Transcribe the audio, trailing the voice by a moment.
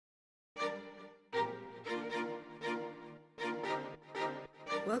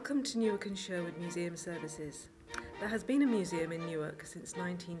Welcome to Newark and Sherwood Museum Services. There has been a museum in Newark since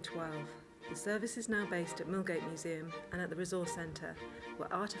 1912. The service is now based at Millgate Museum and at the Resource Centre, where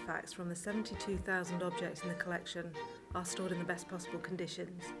artefacts from the 72,000 objects in the collection are stored in the best possible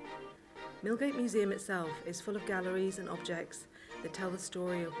conditions. Millgate Museum itself is full of galleries and objects that tell the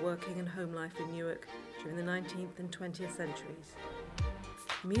story of working and home life in Newark during the 19th and 20th centuries.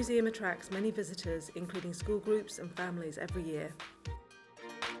 The museum attracts many visitors, including school groups and families, every year.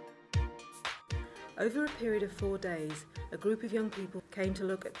 Over a period of 4 days, a group of young people came to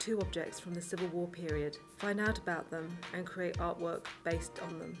look at 2 objects from the Civil War period, find out about them and create artwork based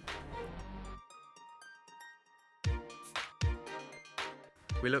on them.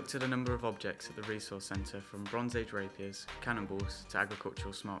 We looked at a number of objects at the Resource Centre, from Bronze Age rapiers, cannonballs to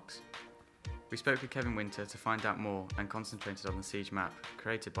agricultural smocks. We spoke with Kevin Winter to find out more and concentrated on the siege map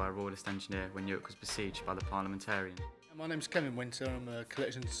created by a royalist engineer when Newark was besieged by the Parliamentarian. My name's Kevin Winter. I'm a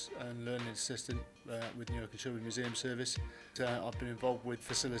Collections and Learning Assistant with Newark and Sherwood Museum Service. I've been involved with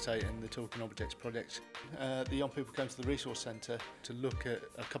facilitating the Talking Objects project. The young people came to the Resource Centre to look at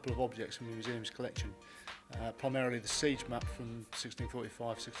a couple of objects from the museum's collection, primarily the siege map from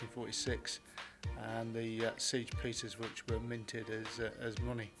 1645-1646 and the siege pieces which were minted as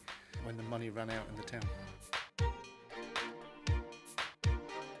money when the money ran out in the town.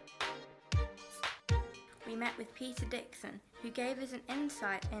 We met with Peter Dixon, who gave us an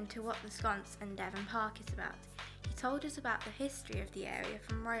insight into what the sconce and Devon Park is about. He told us about the history of the area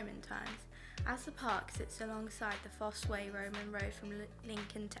from Roman times, as the park sits alongside the Fosse Way Roman road from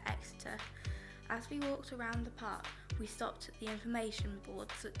Lincoln to Exeter. As we walked around the park, we stopped at the information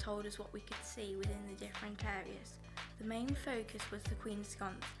boards that told us what we could see within the different areas. The main focus was the Queen's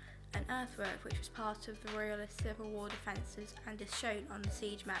Sconce, an earthwork which was part of the Royalist Civil War defences and is shown on the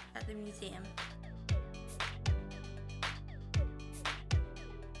siege map at the museum.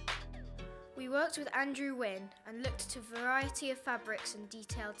 We worked with Andrew Wynne and looked at a variety of fabrics and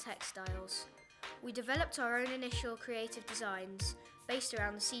detailed textiles. We developed our own initial creative designs based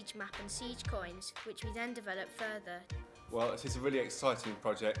around the siege map and siege coins, which we then developed further. Well, it is a really exciting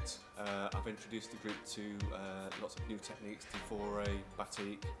project. I've introduced the group to lots of new techniques, D4A,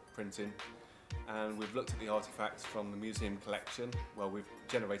 batik, printing, and we've looked at the artefacts from the museum collection. Well, we've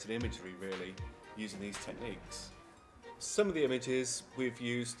generated imagery really using these techniques. Some of the images we've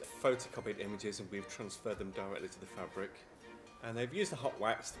used photocopied images and we've transferred them directly to the fabric, and they've used the hot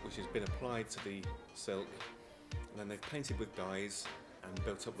wax which has been applied to the silk, and then they've painted with dyes and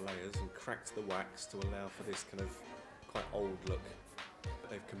built up layers and cracked the wax to allow for this kind of quite old look.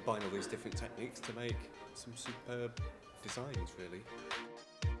 They've combined all these different techniques to make some superb designs really.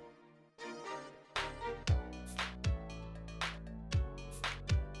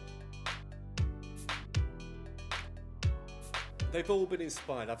 They've all been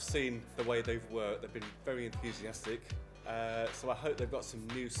inspired. I've seen the way they've worked. They've been very enthusiastic. So I hope they've got some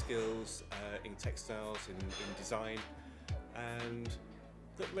new skills in textiles, in design, and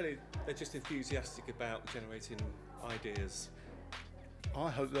that really they're just enthusiastic about generating ideas. I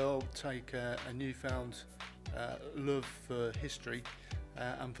hope they'll take a newfound love for history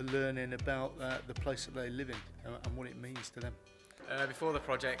and for learning about the place that they live in and what it means to them. Before the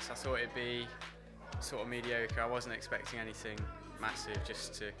projects I thought it'd be sort of mediocre. I wasn't expecting anything massive,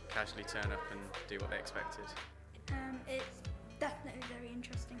 just to casually turn up and do what they expected. It's definitely very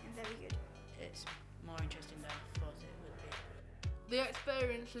interesting and very good. It's more interesting than I thought it would be. The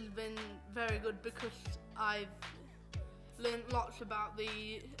experience has been very good because I've learnt lots about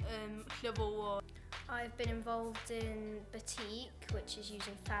the Civil War. I've been involved in batik, which is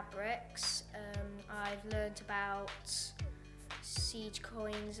using fabrics. I've learnt about siege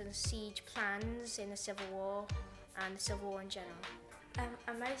coins and siege plans in the Civil War and the Civil War in general.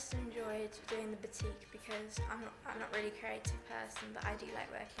 I most enjoyed doing the batik because I'm not really a creative person, but I do like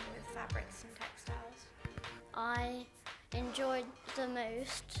working with fabrics and textiles. I enjoyed the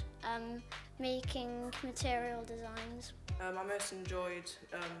most making material designs. I most enjoyed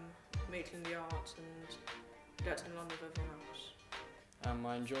making the art and getting along with everyone else.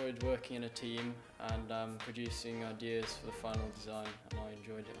 I enjoyed working in a team and producing ideas for the final design, and I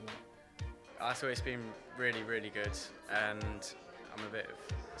enjoyed it a lot. I thought it's been really, really good, and it's a bit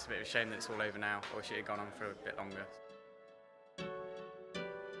of a shame that it's all over now. I wish it had gone on for a bit longer.